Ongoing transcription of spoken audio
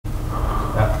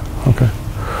Okay.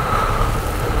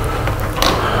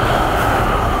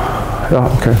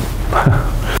 Yeah, okay.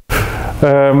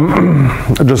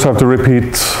 I just have to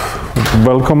repeat,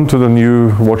 welcome to the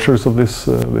new watchers of this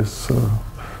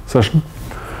session.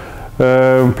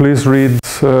 Please read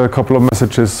a couple of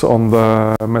messages on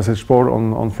the message board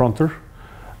on Fronter,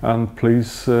 and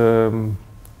please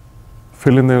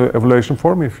fill in the evaluation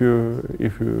form if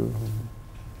you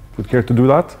would care to do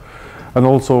that, and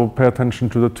also pay attention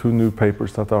to the 2 new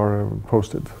papers that are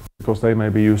posted, because they may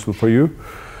be useful for you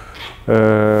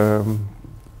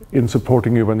in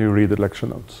supporting you when you read the lecture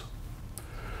notes.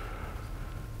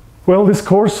 Well, this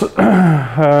course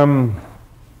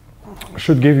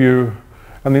should give you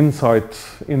an insight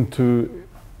into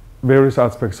various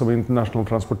aspects of international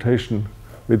transportation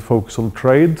with focus on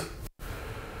trade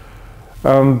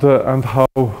and how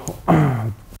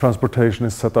transportation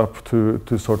is set up to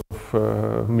sort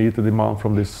of meet the demand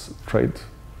from this trade.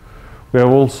 We have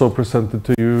also presented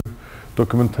to you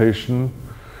documentation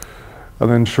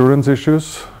and insurance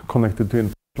issues connected to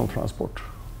international transport.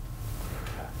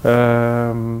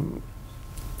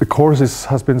 The course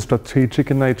has been strategic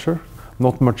in nature,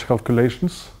 not much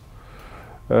calculations,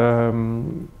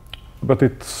 but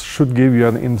it should give you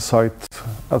an insight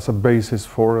as a basis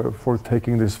for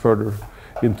taking this further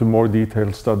into more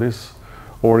detailed studies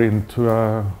or into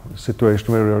a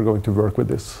situation where we are going to work with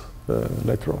this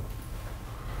later on.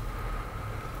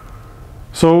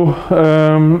 So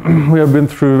we have been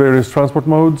through various transport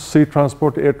modes: sea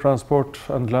transport, air transport,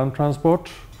 and land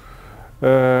transport,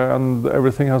 and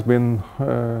everything has been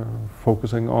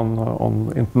focusing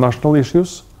on international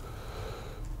issues.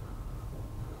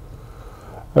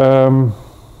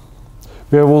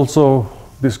 We have also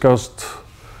discussed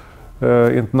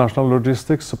international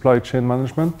logistics, supply chain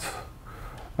management,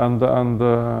 and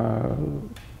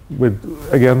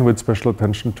with special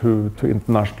attention to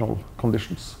international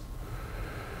conditions.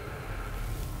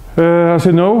 As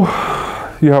you know,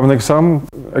 you have an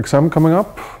exam coming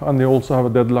up, and you also have a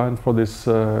deadline for this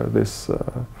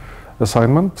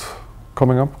assignment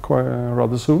coming up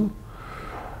rather soon,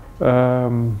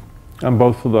 and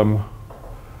both of them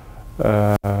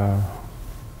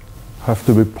have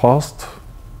to be passed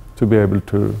to be able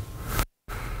to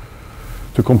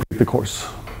complete the course.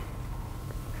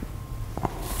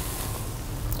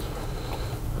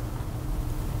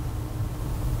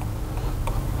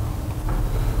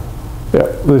 Yeah,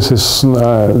 this is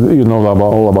you know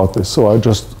all about this, so I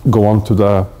just go on to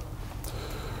the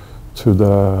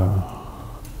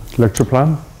lecture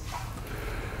plan.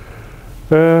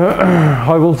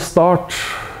 I will start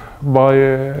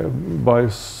by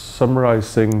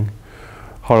summarizing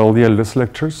Harald Gjelle's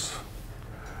lectures,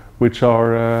 which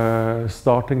are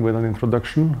starting with an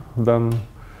introduction, then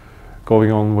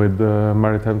going on with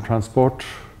maritime transport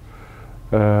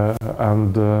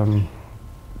and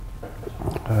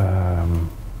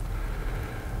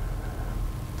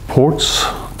ports,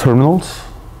 terminals,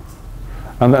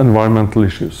 and environmental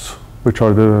issues, which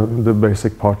are the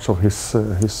basic parts of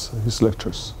his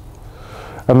lectures.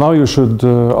 And now you should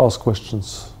ask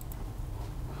questions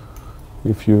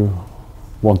if you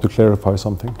want to clarify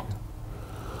something.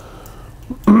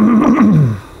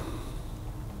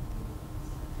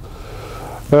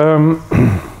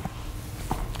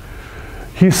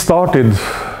 He started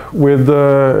with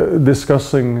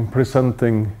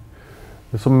presenting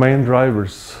some main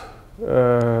drivers,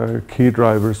 key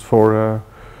drivers for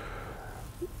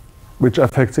which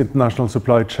affects international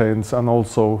supply chains and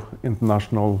also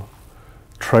international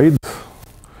trade,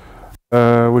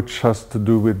 which has to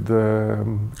do with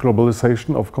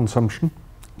globalization of consumption,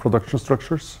 production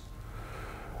structures.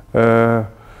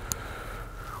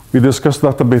 We discussed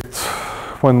that a bit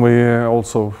when we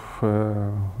also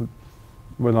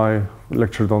when I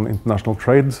lectured on international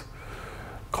trade,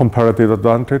 comparative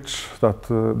advantage that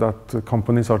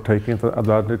companies are taking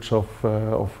advantage of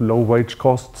low wage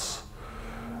costs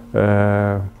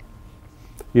in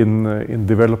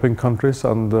developing countries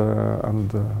and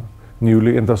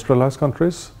newly industrialized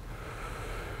countries.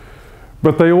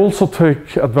 But they also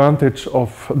take advantage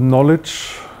of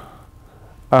knowledge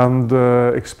and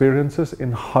experiences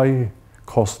in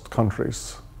high-cost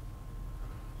countries.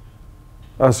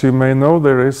 As you may know,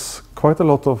 there are quite a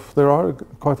lot of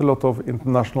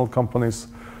international companies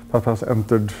that has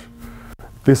entered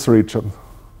this region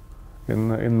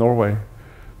in Norway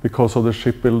because of the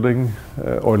shipbuilding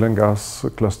oil and gas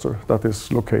cluster that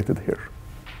is located here.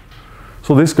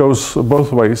 So this goes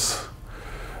both ways,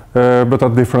 but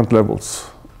at different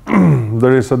levels.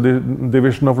 There is a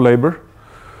division of labor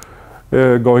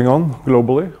going on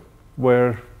globally,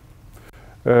 where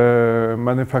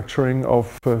manufacturing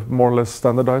of more or less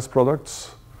standardized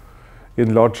products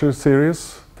in larger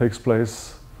series takes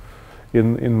place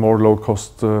in more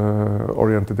low-cost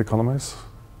oriented economies,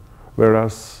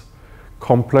 whereas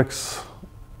complex,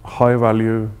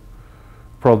 high-value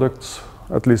products,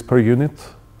 at least per unit,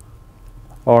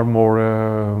 are more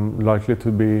likely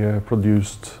to be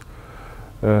produced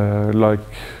like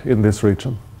in this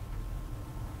region.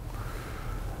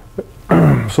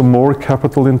 So more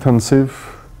capital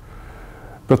intensive,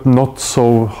 but not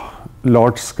so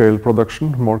large-scale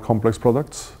production, more complex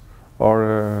products,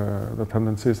 are the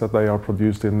tendencies that they are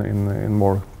produced in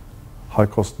more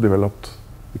high-cost developed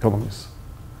economies.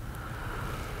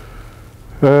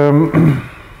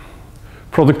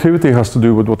 Productivity has to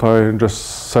do with what I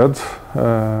just said,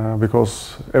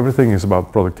 because everything is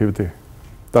about productivity.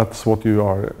 That's what you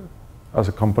are, as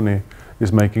a company,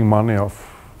 is making money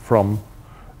from,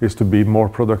 is to be more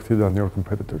productive than your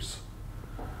competitors.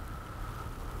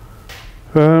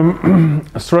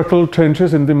 Structural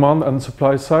changes in demand and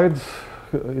supply side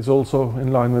is also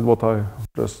in line with what I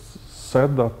just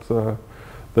said, that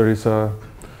there is a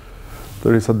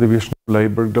division of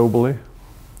labor globally,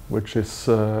 which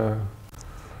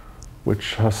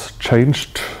has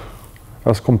changed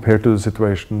as compared to the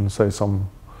situation, say,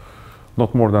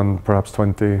 not more than perhaps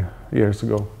 20 years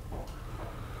ago.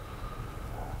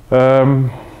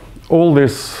 All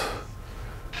this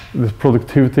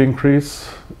productivity increase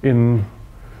in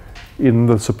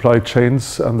the supply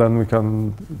chains, and then we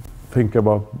can think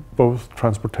about both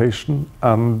transportation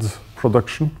and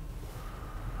production,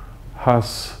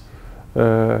 has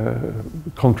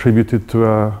contributed to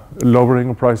a lowering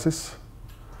of prices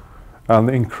and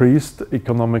increased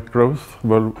economic growth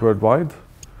worldwide,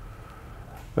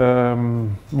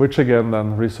 which again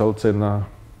then results in a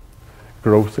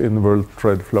growth in world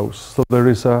trade flows. So there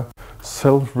is a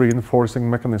self-reinforcing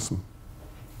mechanism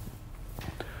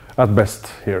at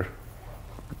best here.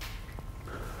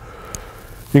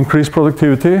 Increased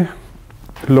productivity,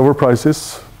 lower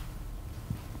prices,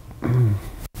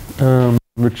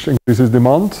 which increases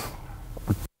demand.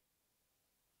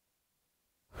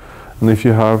 And if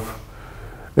you have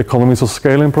economies of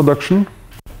scale in production,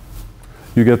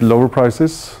 you get lower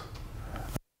prices.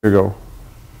 There you go.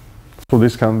 So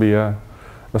this can be a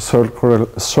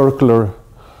circular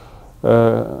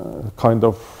kind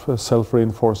of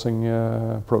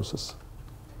self-reinforcing process.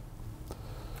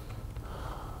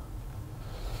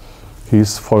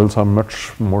 His foils are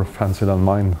much more fancy than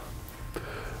mine,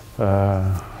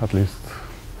 at least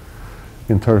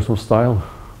in terms of style.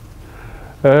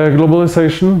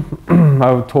 Globalization,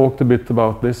 I've talked a bit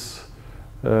about this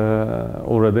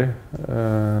already.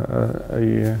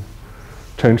 A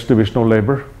changed division of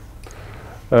labor.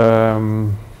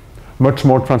 Much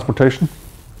more transportation,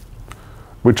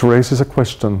 which raises a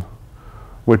question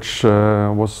which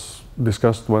was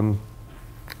discussed when,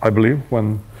 I believe,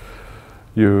 when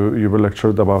you were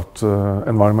lectured about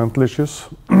environmental issues.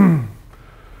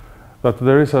 That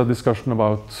there is a discussion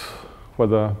about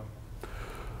whether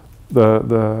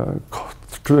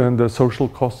the social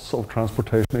costs of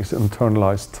transportation is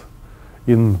internalized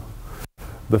in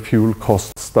the fuel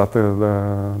costs that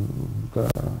the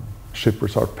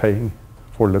shippers are paying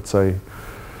for, let's say,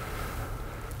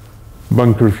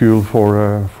 bunker fuel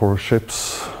for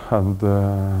ships, and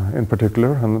in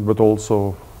particular, but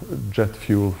also jet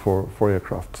fuel for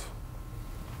aircraft.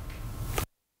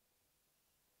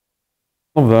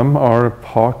 Some of them are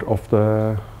part of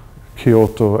the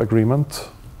Kyoto Agreement.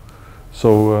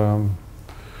 So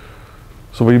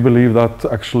we believe that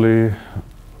actually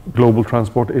global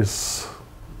transport is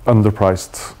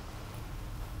underpriced.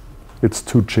 It's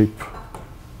too cheap.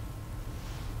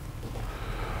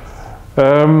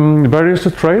 Barriers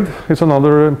to trade is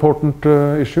another important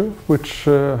issue, which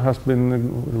has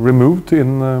been removed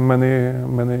in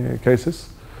many cases,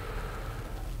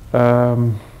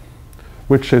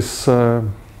 which has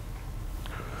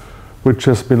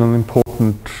been an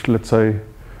important, let's say,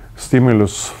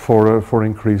 stimulus for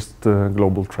increased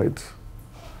global trade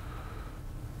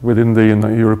within the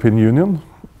European Union,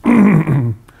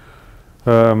 and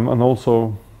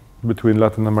also between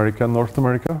Latin America and North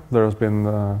America. There has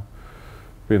been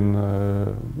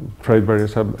trade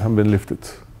barriers have been lifted,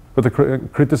 but the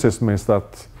criticism is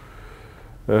that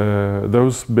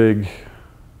those big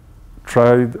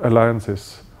trade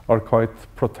alliances are quite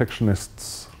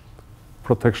protectionist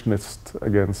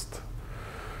against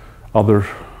other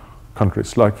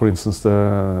countries, like for instance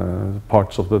the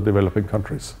parts of the developing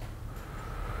countries.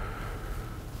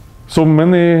 So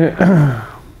many,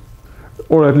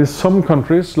 or at least some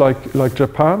countries like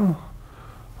Japan,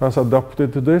 has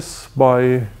adapted to this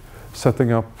by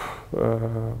setting up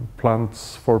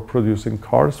plants for producing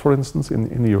cars, for instance,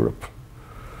 in Europe.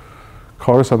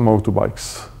 cars and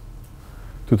motorbikes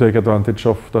to take advantage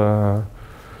of the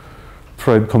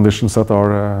trade conditions that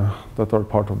are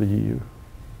part of the EU.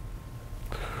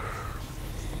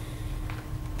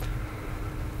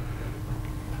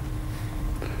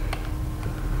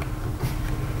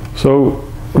 So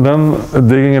then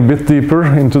digging a bit deeper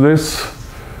into this,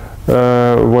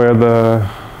 where the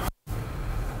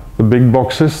big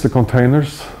boxes, the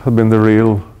containers, have been the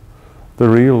real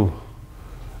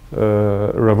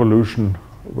revolution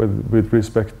with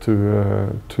respect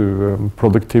to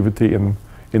productivity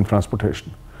in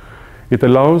transportation. It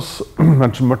allows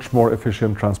much more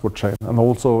efficient transport chain, and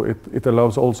also it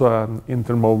allows also an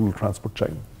intermodal transport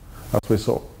chain, as we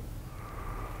saw.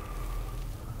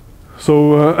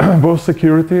 So both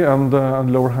security and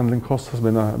lower handling costs has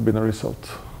been a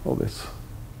result of this.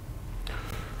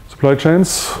 Supply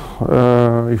chains,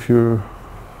 if you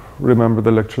remember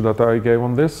the lecture that I gave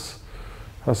on this,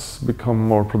 has become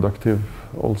more productive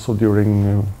also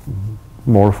during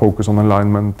more focus on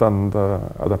alignment and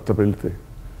adaptability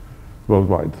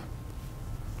worldwide.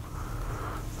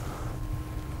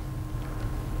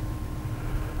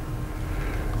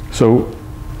 So,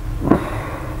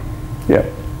 yeah.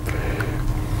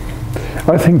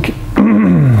 I think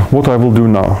what I will do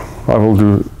now, I will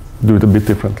do it a bit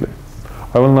differently.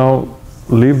 I will now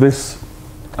leave this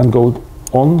and go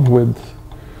on with,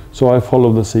 so I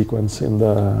follow the sequence in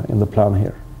the plan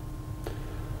here.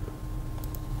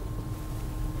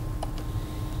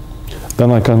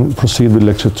 Then I can proceed with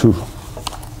lecture 2,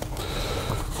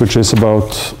 which is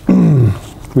about,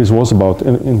 which was about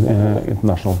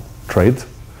international trade.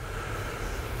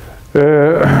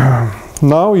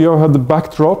 Now you have the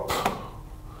backdrop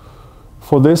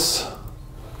for this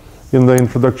in the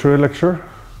introductory lecture,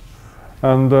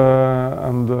 and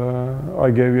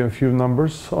I gave you a few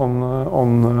numbers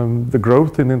on the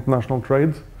growth in international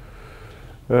trade,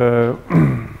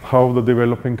 how the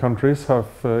developing countries have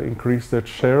increased their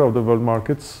share of the world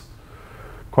markets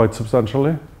quite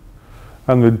substantially,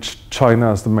 and with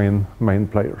China as the main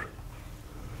player.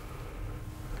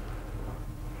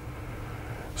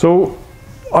 So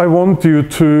I want you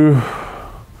to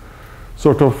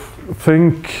sort of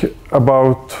think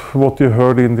about what you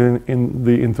heard in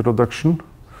the introduction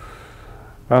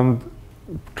and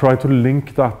try to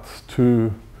link that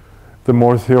to the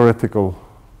more theoretical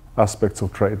aspects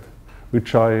of trade,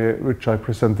 which I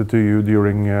presented to you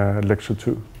during lecture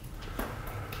 2.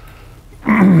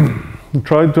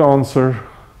 Try to answer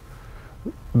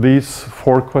these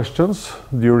 4 questions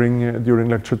during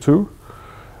lecture 2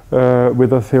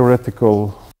 with a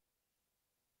theoretical,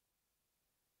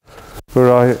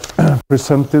 where I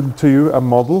presented to you a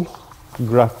model,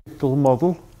 graphical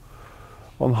model,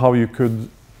 on how you could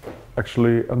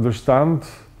actually understand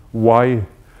why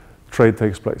trade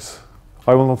takes place.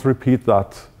 I will not repeat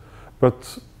that,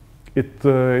 but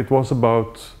it was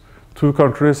about 2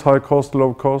 countries, high cost,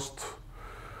 low cost.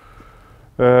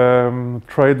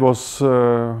 Trade was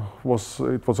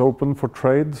open for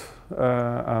trade,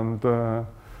 and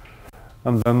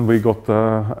then we got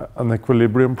an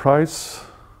equilibrium price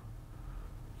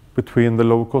between the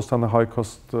low cost and the high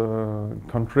cost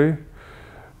country.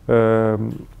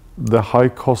 The high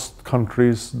cost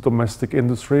country's domestic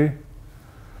industry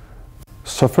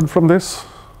suffered from this.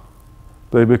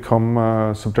 They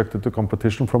become subjected to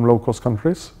competition from low cost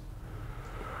countries,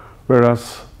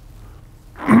 whereas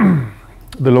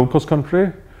the low cost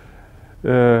country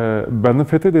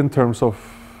benefited in terms of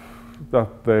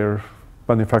that their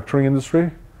manufacturing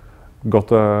industry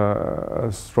got a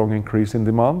strong increase in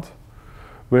demand,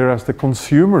 whereas the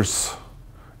consumers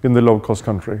in the low-cost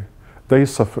country, they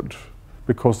suffered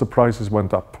because the prices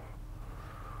went up.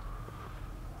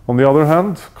 On the other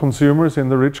hand, consumers in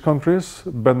the rich countries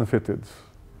benefited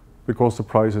because the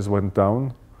prices went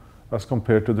down as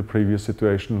compared to the previous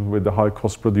situation with the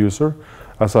high-cost producer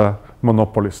as a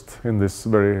monopolist in this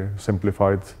very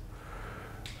simplified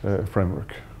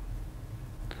framework.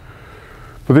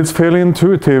 But it's fairly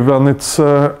intuitive, and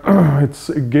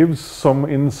it gives some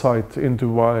insight into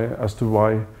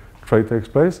why trade takes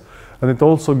place, and it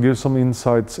also gives some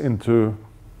insights into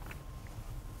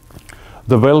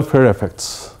the welfare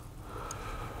effects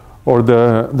or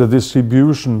the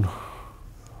distribution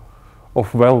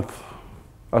of wealth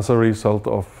as a result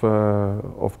of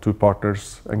 2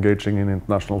 partners engaging in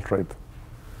international trade.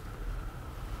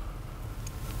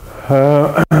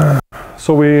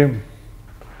 So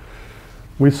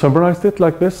we summarized it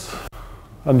like this,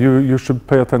 and you should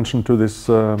pay attention to this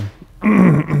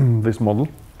this model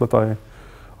that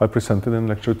I presented in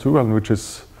lecture 2, and which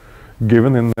is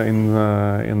given in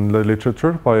the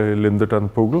literature by Lindert and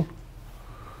Pogel.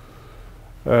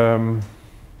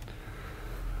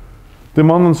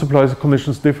 Demand and supply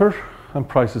conditions differ, and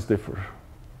prices differ.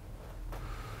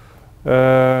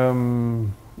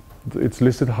 It's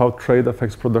listed how trade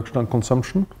affects production and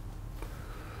consumption.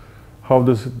 How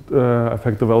does it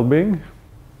affect the well-being?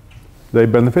 They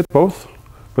benefit both,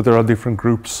 but there are different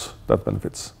groups that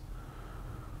benefits.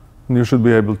 And you should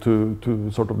be able to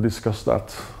sort of discuss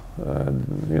that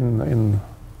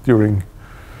during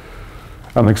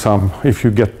an exam, if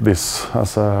you get this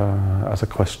as a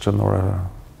question or a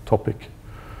topic.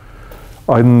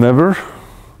 I never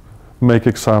make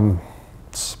exams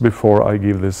before I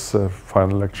give this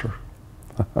final lecture,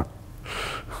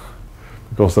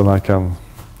 because then I can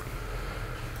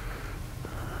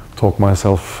talk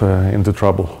myself into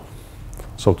trouble,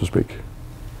 so to speak.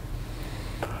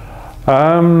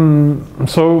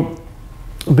 So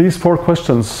these 4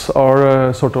 questions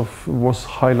are sort of was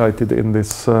highlighted in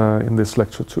this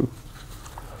lecture too.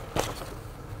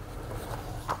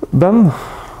 Then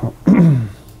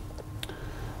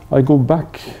I go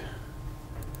back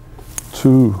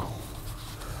to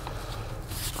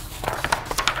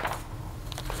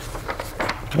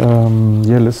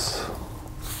Jelle's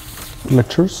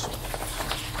lectures.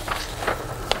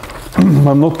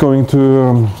 I'm not going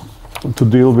to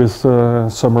deal with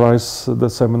summarize the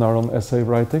seminar on essay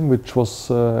writing, which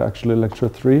was actually lecture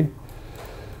 3,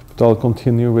 but I'll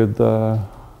continue with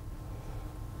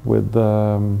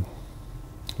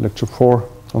lecture 4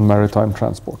 on maritime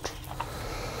transport.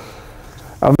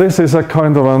 And this is a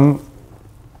kind of an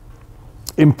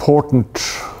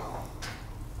important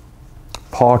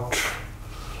part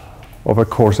of a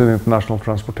course in international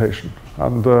transportation,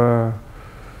 and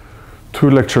 2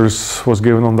 lectures was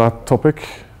given on that topic,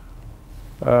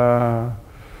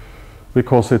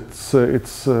 because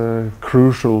it's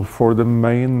crucial for the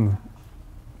main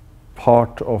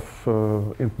part of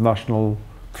international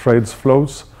trades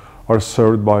flows are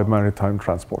served by maritime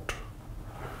transport.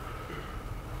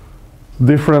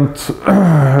 Different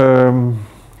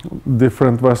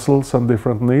vessels and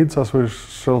different needs, as we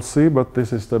shall see, but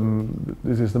this is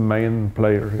the main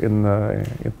player in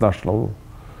international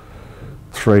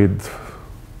trade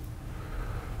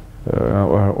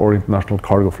or international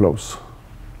cargo flows.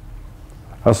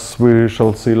 As we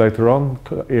shall see later on,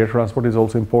 air transport is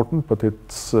also important, but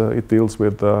it deals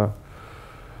with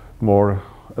more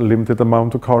limited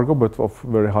amount of cargo, but of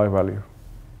very high value.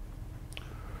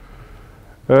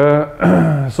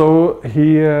 So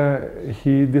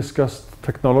he discussed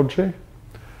technology,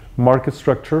 market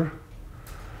structure,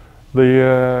 the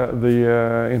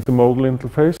intermodal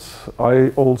interface. I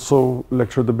also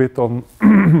lectured a bit on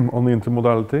on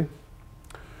intermodality.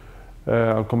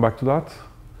 I'll come back to that.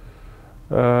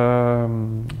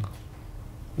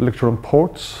 Lecture on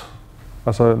ports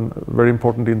as a very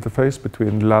important interface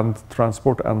between land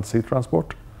transport and sea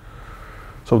transport.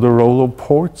 So the role of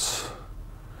ports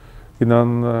in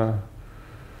an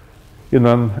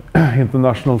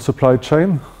international supply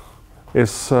chain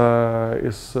is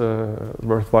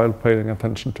worthwhile paying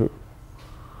attention to,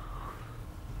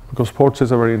 because ports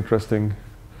is a very interesting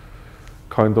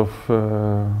kind of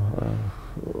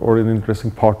or an interesting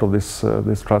part of this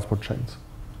transport chains.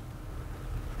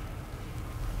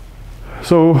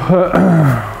 So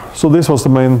so this was the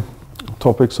main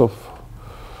topics of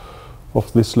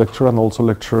this lecture, and also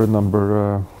lecture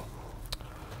number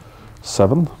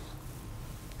 7.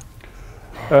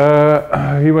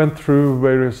 He went through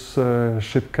various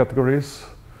ship categories.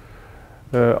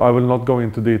 I will not go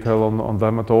into detail on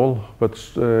them at all, but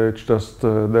it's just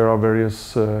there are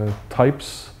various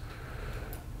types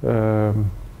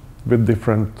with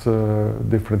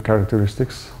different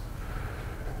characteristics.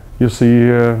 You see,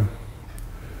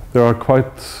 there are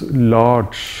quite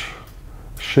large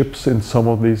ships in some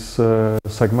of these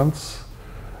segments,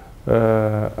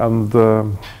 and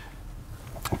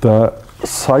the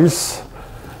size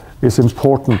is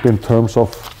important in terms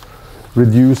of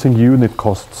reducing unit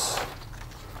costs,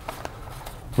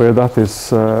 where that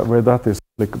is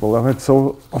applicable. And it's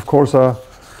so, of course, there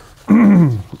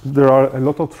are a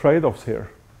lot of trade-offs here.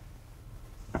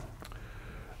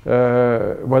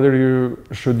 Whether you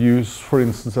should use, for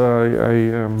instance,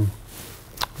 I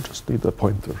just need a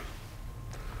pointer.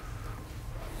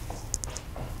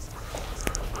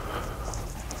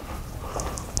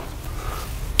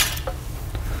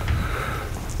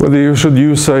 Whether you should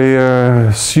use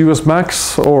a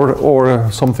Suezmax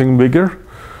or something bigger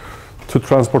to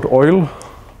transport oil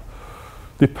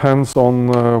depends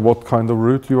on what kind of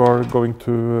route you are going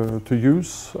to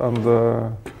use, and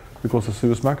because the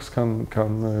Suezmax can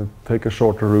take a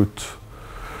shorter route,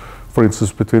 for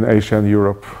instance, between Asia and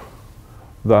Europe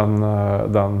than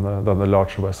the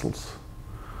larger vessels.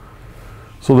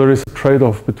 So there is a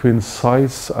trade-off between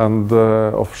size and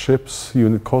of ships,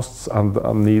 unit costs,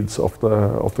 and needs of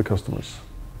the customers,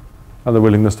 and the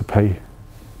willingness to pay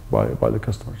by the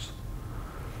customers.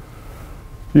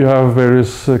 You have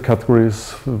various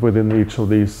categories within each of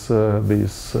these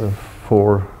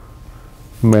four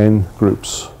main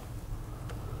groups.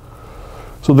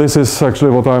 So this is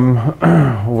actually what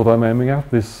I'm aiming at,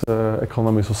 this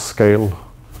economies of scale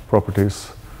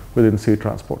properties within sea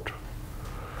transport.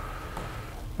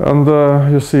 And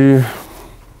you see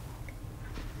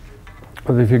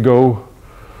that if you go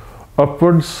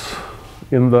upwards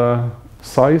in the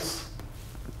size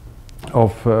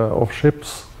of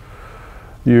ships,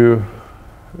 you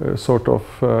sort of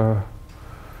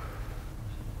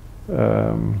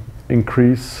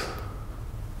increase,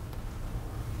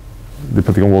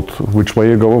 depending on which way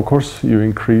you go, of course, you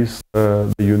increase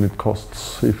the unit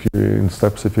costs if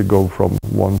you go from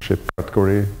one ship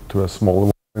category to a smaller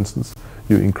one, for instance,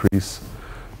 you increase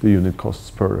the unit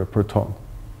costs per ton.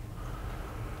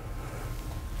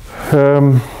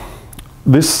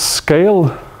 This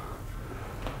scale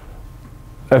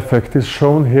effect is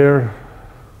shown here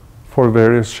for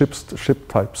various ship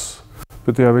types,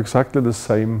 but you have exactly the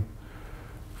same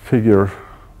figure,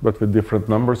 but with different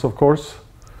numbers, of course.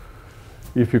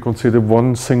 If you consider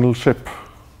one single ship,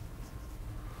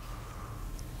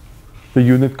 the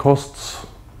unit costs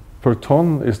per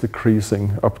ton is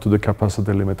decreasing up to the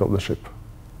capacity limit of the ship.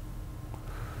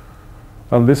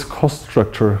 And this cost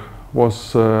structure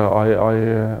was,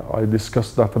 I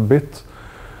discussed that a bit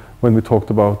when we talked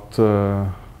about the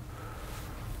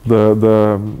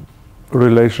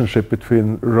relationship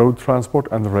between road transport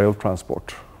and rail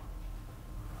transport,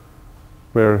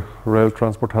 where rail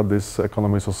transport had this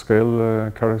economies of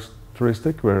scale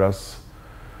characteristic, whereas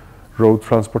road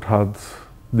transport had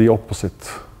the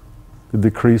opposite, the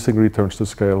decreasing returns to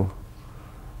scale.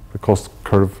 The cost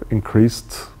curve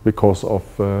increased because of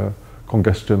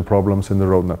congestion problems in the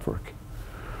road network.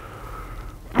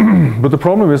 But the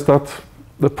problem is that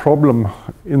the problem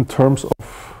in terms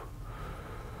of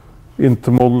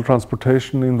intermodal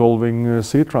transportation involving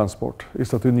sea transport is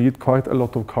that you need quite a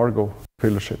lot of cargo to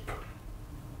fill a ship.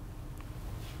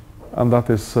 And that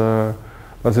is a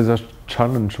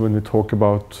challenge when we talk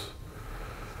about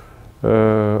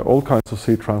all kinds of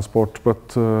sea transport,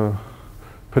 but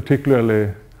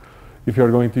particularly if you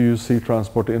are going to use sea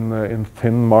transport in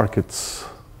thin markets,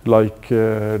 like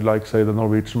say the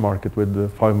Norwegian market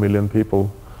with 5 million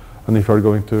people, and if you are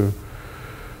going to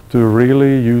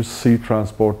really use sea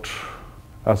transport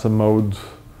as a mode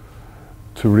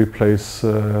to replace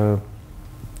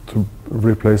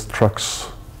trucks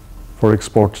for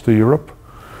export to Europe,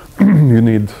 you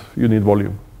need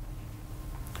volume.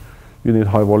 You need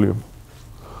high volume.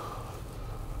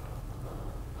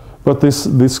 But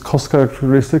these cost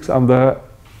characteristics and the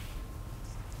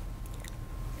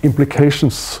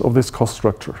implications of this cost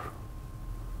structure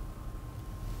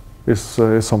is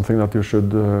something that you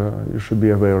should be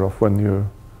aware of when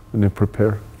you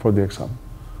prepare for the exam.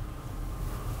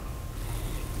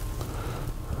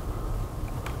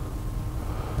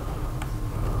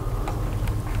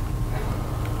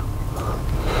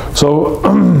 So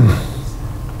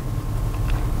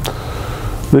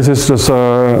this is just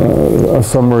a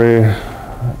summary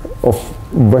of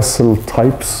vessel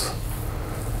types.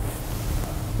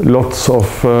 Lots of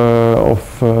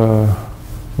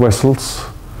vessels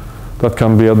that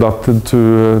can be adapted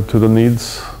to the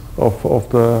needs of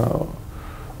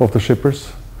the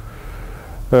shippers.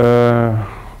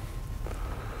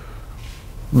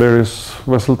 Various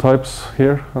vessel types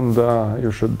here, and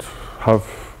you should have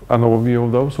an overview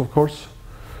of those, of course.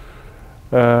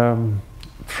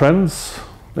 Trends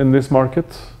in this market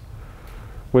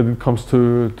when it comes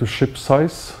to ship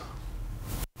size.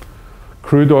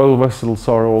 Crude oil vessels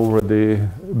are already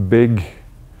big,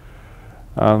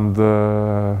 and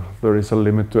there is a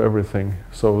limit to everything,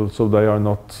 so they are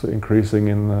not increasing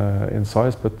in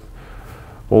size, but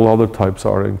all other types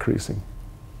are increasing.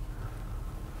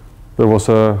 There was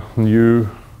a new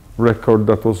record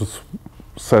that was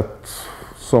set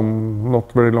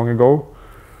not very long ago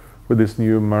with this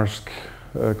new Maersk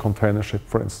container ship,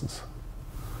 for instance.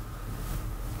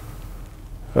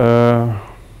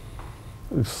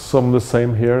 It's some of the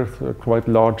same here, quite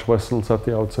large vessels at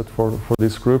the outset for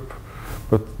this group,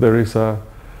 but there is a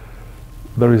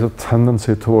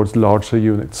tendency towards larger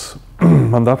units,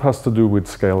 and that has to do with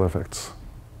scale effects.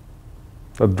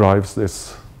 That drives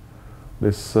this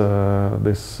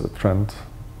trend.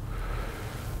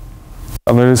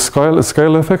 And there is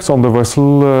scale effects on the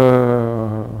vessel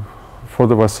for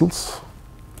the vessels.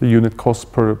 The unit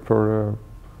cost per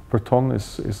ton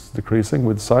is decreasing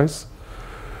with size.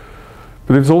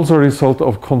 But it's also a result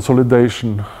of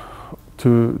consolidation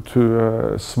to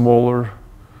a smaller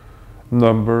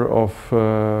number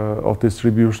of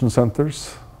distribution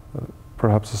centers,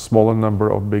 perhaps a smaller number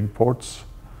of big ports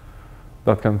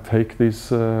that can take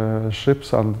these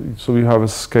ships, and so you have a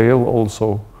scale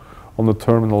also on the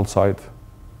terminal side,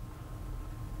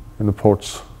 and the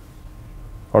ports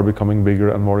are becoming bigger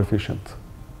and more efficient.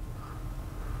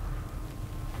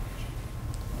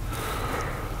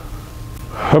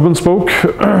 Hub and spoke,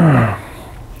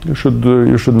 you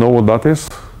should know what that is.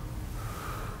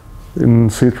 In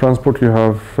sea transport, you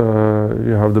have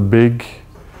the big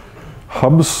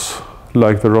hubs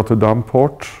like the Rotterdam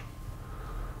port,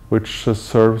 which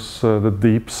serves the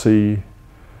deep sea,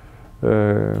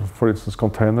 for instance,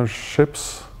 container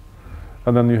ships,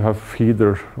 and then you have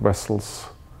feeder vessels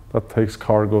that takes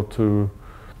cargo to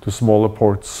smaller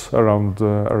ports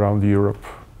around Europe.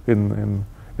 In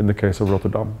the case of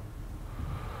Rotterdam,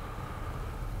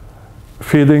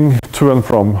 feeding to and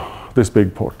from this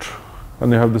big port,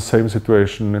 and you have the same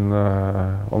situation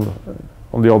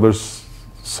on the other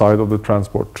side of the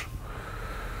transport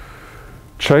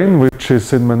chain, which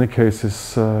is in many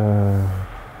cases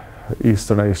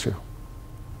Eastern Asia,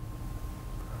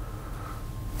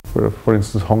 where, for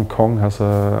instance, Hong Kong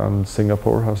and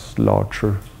Singapore has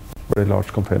very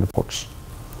large container ports.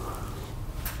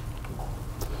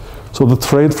 So the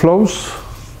trade flows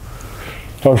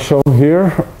are shown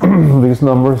here. These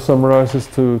numbers summarizes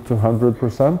to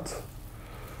 100%.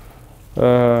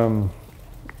 And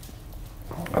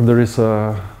there is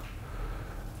a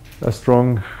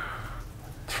strong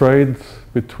trade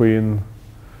between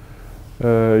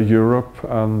Europe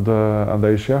and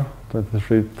Asia,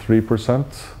 23%.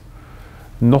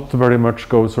 Not very much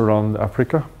goes around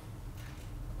Africa.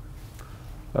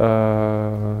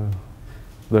 There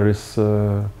is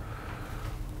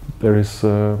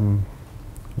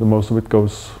the most of it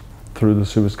goes through the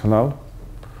Suez Canal.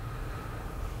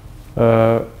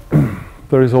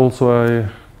 There is also a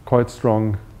quite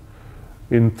strong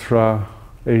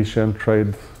intra-Asian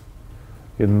trade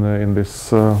in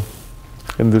this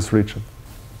region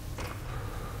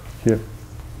here.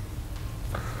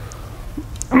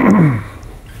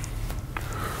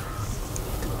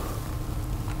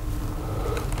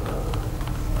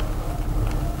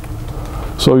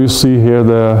 So you see here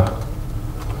the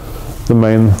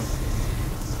main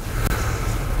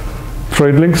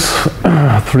trade links,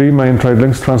 three main trade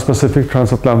links: Trans-Pacific,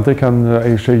 Transatlantic, and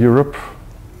Asia-Europe.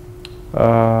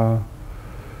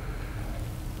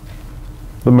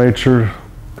 The major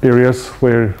areas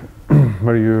where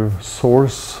you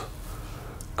source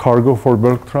cargo for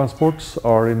bulk transports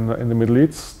are in the Middle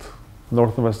East,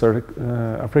 North and West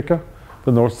Africa,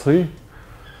 the North Sea.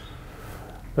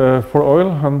 For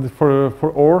oil and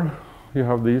for ore, you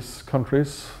have these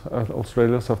countries: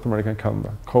 Australia, South America, and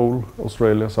Canada. Coal,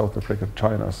 Australia, South Africa,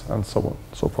 China, and so on,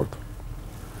 so forth.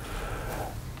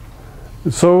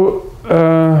 So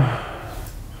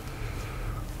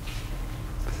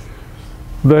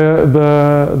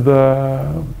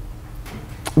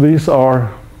these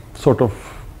are sort of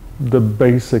the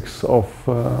basics of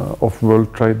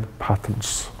world trade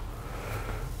patterns.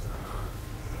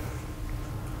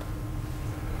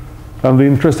 And the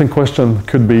interesting question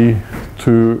could be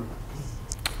to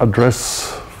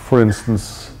address, for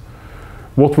instance,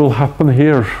 what will happen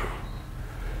here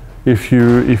if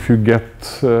you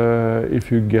get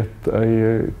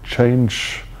a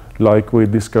change like we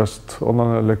discussed on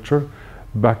a lecture,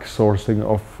 backsourcing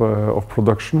of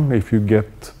production. If you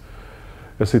get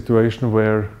a situation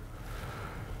where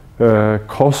the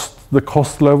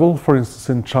cost level, for instance,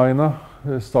 in China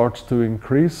starts to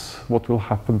increase, what will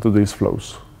happen to these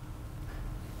flows?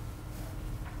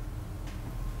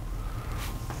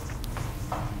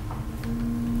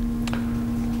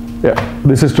 Yeah,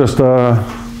 this is just a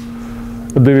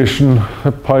division,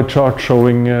 a pie chart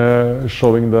showing the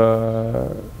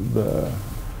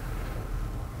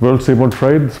world seaborne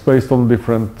trade based on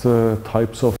different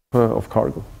types of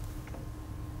cargo.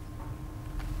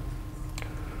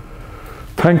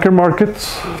 Tanker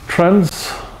markets,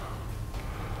 trends.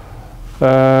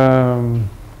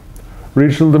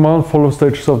 Regional demand follows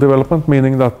stages of development,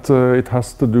 meaning that it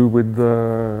has to do with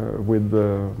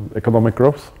economic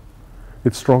growth.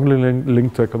 It's strongly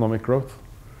linked to economic growth.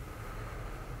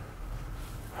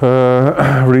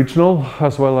 Regional,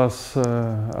 as well as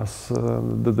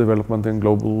the development in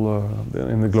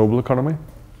the global economy.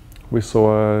 We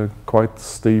saw a quite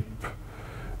steep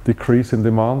decrease in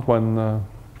demand when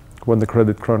the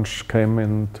credit crunch came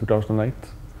in 2008.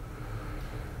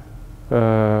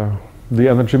 The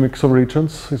energy mix of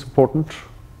regions is important,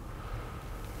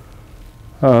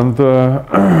 and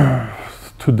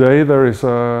Today there is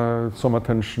some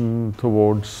attention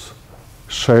towards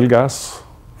shale gas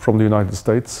from the United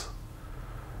States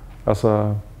as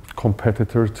a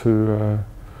competitor to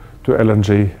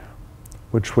LNG,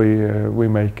 which we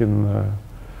make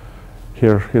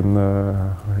here in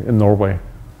Norway,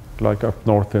 like up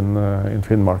north in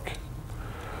Finnmark,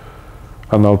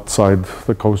 and outside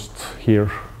the coast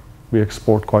here we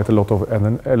export quite a lot of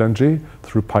LNG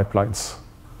through pipelines.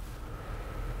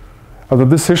 And the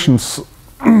decisions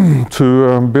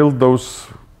to build those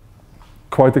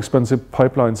quite expensive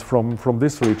pipelines from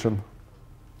this region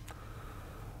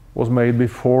was made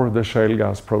before the shale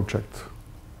gas project,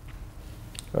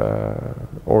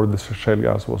 or the shale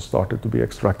gas was started to be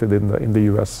extracted in the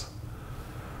US.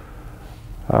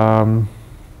 From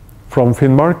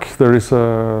Finnmark there is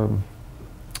a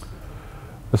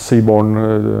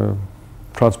seaborne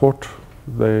transport.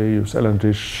 They use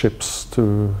LNG ships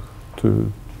to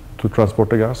transport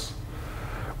the gas,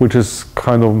 which is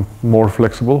kind of more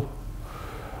flexible,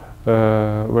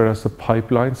 whereas the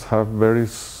pipelines have very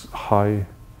high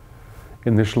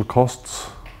initial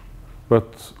costs,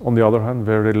 but on the other hand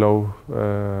very low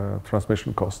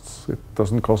transmission costs. It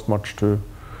doesn't cost much to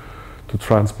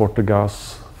transport the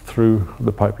gas through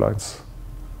the pipelines.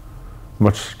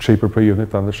 Much cheaper per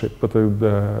unit than the ship, but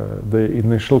the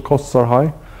initial costs are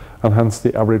high, and hence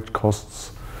the average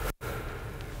costs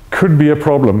could be a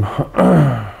problem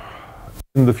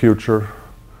in the future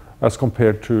as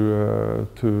compared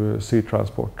to sea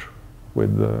transport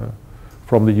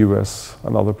from the US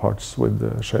and other parts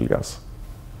with shale gas.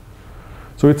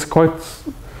 So it's quite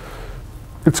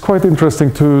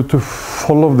interesting to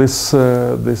follow this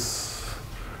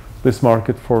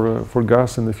market for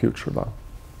gas in the future now.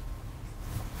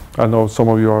 I know some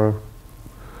of you are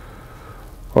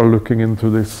looking into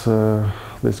this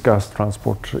gas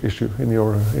transport issue in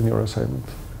your assignment.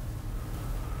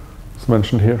 It's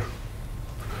mentioned here.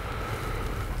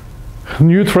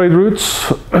 New trade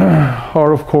routes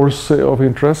are of course of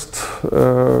interest.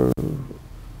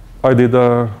 I did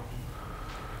a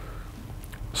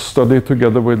study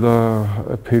together with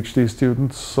a PhD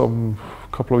student some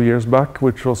couple of years back,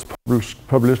 which was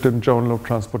published in Journal of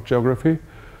Transport Geography,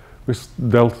 which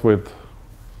dealt with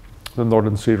the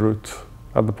Northern Sea route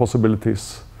and the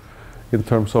possibilities in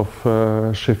terms of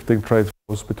shifting trade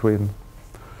flows between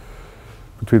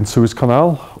Suez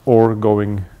Canal or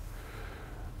going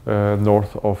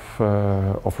north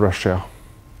of Russia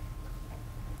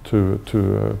to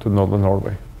northern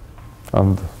Norway,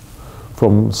 and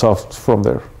from south from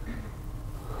there.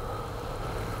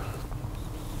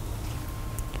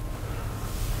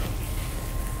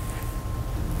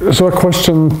 So a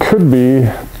question could be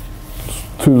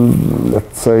to,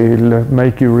 let's say,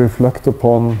 make you reflect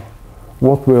upon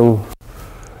what will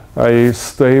a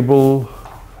stable,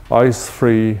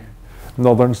 ice-free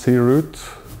Northern Sea route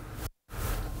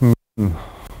mean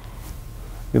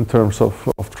in terms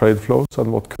of trade flows,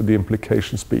 and what could the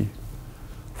implications be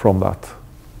from that.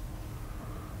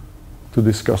 To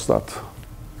discuss that.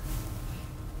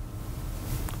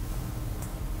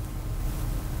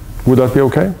 Would that be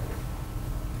okay?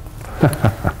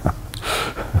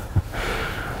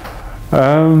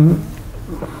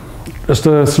 Just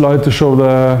a slide to show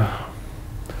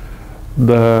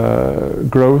the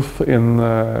growth in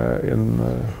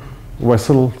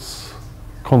vessels,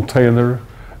 container,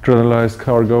 generalized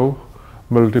cargo,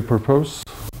 multi-purpose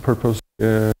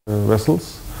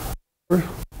vessels,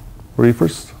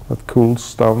 reefers that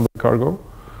cools down the cargo,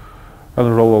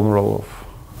 and roll on, roll off.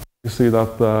 You see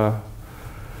that the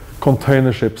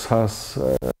container ships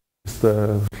is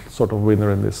the sort of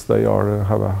winner in this. They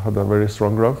had a very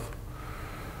strong growth.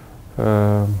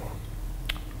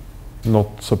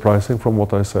 Not surprising from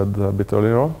what I said a bit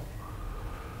earlier on.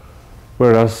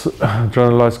 Whereas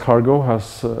generalized cargo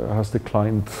has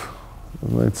declined.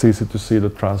 It's easy to see the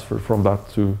transfer from that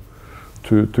to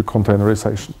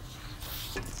containerization.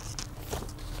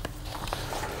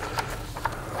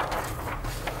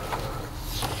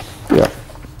 Yeah.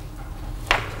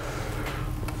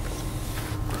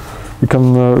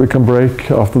 We can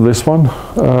break after this one.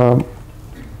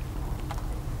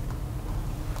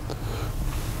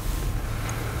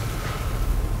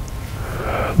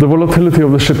 The volatility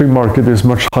of the shipping market is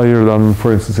much higher than,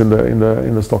 for instance, in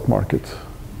the stock market.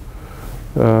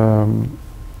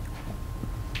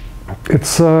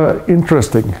 It's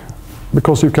interesting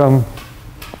because you can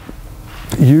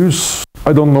use,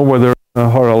 I don't know whether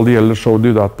Harald Gjelle showed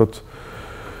you that, but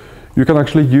you can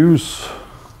actually use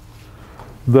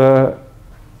the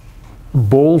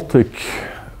Baltic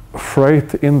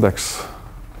Freight Index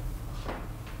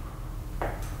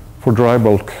for dry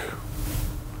bulk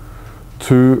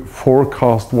to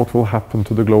forecast what will happen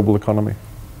to the global economy.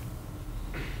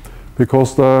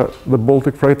 Because the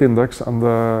Baltic Freight Index and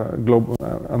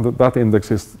that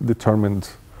index is determined.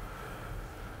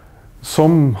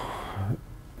 I'm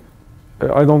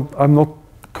not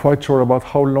quite sure about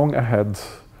how long ahead,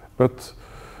 but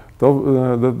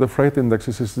the freight index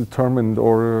is determined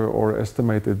or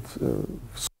estimated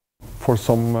for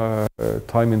some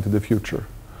time into the future,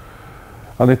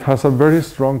 and it has a very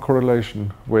strong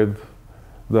correlation with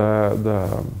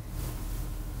the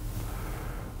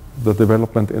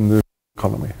development in the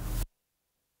economy.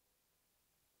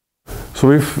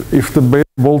 So if the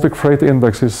Baltic Freight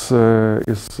Index is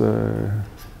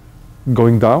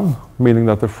going down, meaning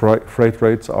that the freight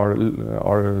rates are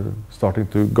starting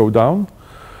to go down,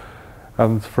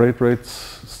 and freight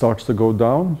rates starts to go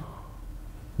down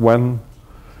when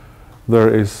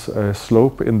there is a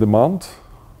slope in demand,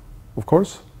 of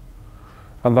course,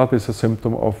 and that is a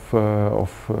symptom of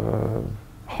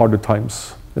harder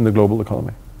times in the global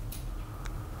economy.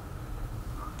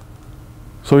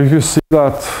 So if you see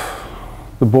that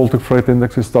the Baltic Freight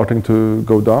Index is starting to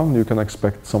go down, you can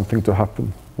expect something to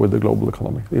happen with the global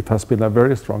economy. It has been a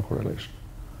very strong correlation.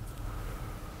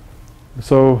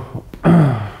 So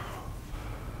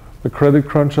the credit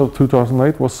crunch of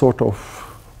 2008 was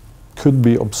could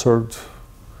be observed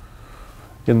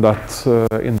in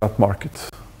that market.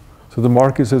 So the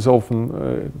market is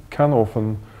can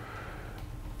often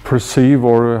perceive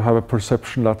or have a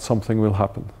perception that something will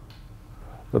happen.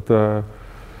 That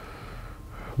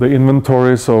the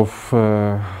inventories of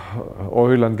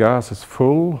oil and gas is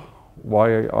full.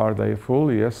 Why are they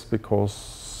full? Yes, because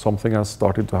something has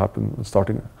started to happen. Is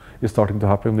starting to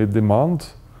happen with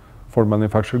demand for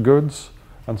manufactured goods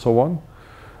and so on,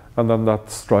 and then that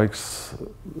strikes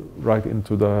right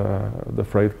into the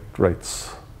freight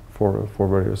rates for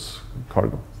various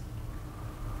cargo.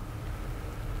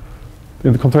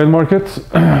 In the container market,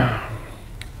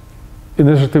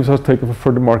 initiatives have taken for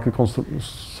further market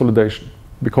consolidation,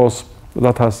 because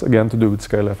that has again to do with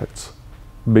scale effects,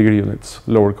 bigger units,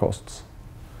 lower costs.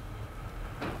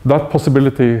 That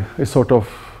possibility is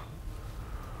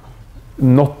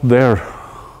not there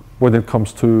when it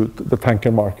comes to the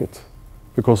tanker market,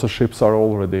 because the ships are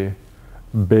already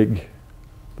big.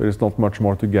 There is not much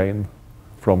more to gain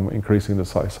from increasing the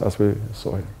size, as we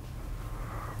saw here.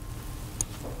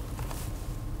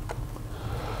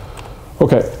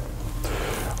 Okay,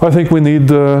 I think we need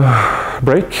a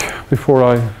break before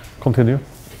I continue.